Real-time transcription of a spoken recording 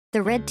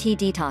The Red Tea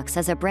Detox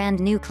is a brand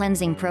new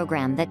cleansing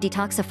program that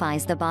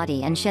detoxifies the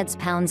body and sheds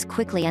pounds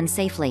quickly and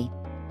safely.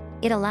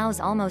 It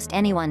allows almost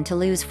anyone to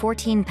lose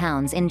 14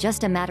 pounds in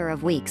just a matter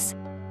of weeks.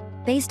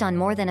 Based on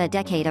more than a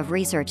decade of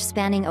research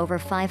spanning over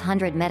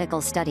 500 medical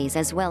studies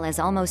as well as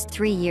almost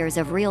 3 years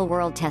of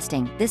real-world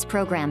testing, this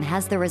program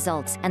has the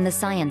results and the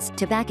science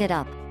to back it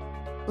up.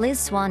 Liz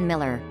Swan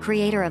Miller,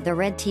 creator of the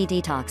Red Tea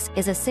Detox,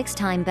 is a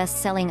 6-time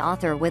best-selling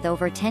author with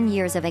over 10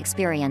 years of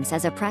experience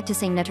as a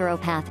practicing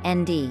naturopath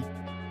ND.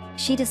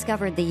 She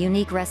discovered the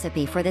unique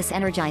recipe for this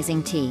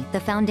energizing tea, the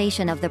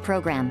foundation of the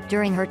program,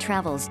 during her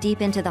travels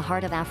deep into the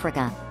heart of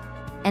Africa.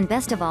 And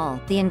best of all,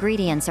 the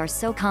ingredients are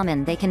so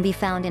common they can be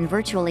found in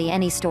virtually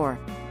any store.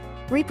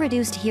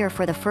 Reproduced here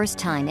for the first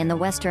time in the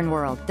Western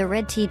world, the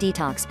Red Tea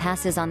Detox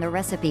passes on the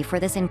recipe for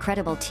this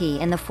incredible tea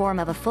in the form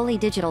of a fully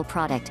digital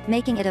product,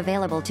 making it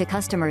available to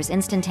customers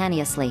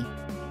instantaneously.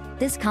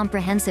 This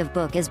comprehensive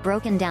book is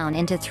broken down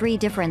into 3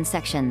 different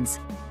sections.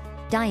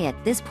 Diet.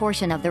 This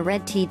portion of the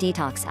Red Tea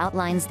Detox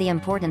outlines the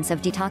importance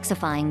of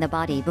detoxifying the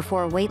body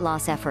before weight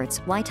loss efforts,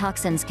 why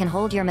toxins can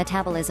hold your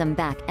metabolism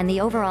back, and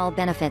the overall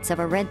benefits of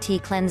a red tea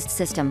cleansed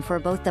system for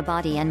both the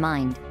body and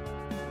mind.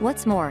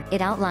 What's more,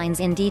 it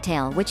outlines in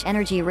detail which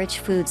energy-rich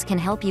foods can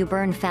help you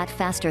burn fat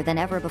faster than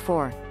ever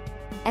before.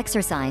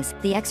 Exercise.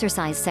 The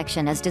exercise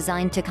section is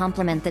designed to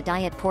complement the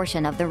diet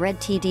portion of the Red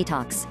Tea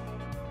Detox.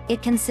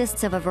 It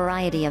consists of a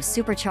variety of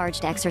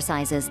supercharged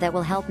exercises that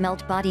will help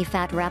melt body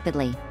fat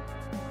rapidly.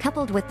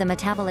 Coupled with the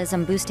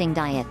metabolism-boosting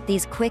diet,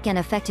 these quick and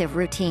effective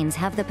routines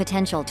have the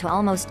potential to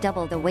almost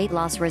double the weight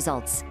loss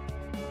results.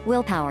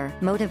 Willpower,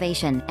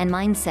 motivation, and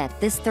mindset.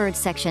 This 3rd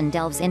section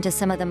delves into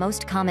some of the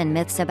most common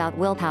myths about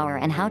willpower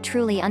and how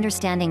truly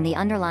understanding the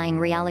underlying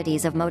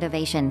realities of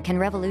motivation can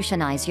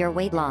revolutionize your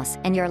weight loss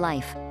and your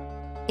life.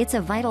 It's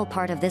a vital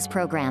part of this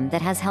program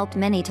that has helped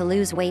many to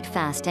lose weight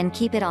fast and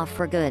keep it off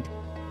for good.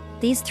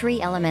 These 3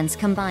 elements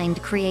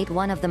combined create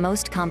one of the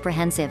most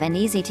comprehensive and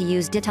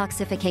easy-to-use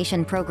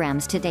detoxification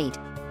programs to date.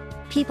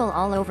 People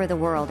all over the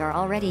world are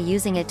already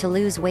using it to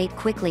lose weight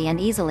quickly and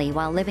easily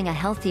while living a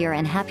healthier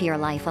and happier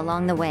life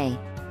along the way.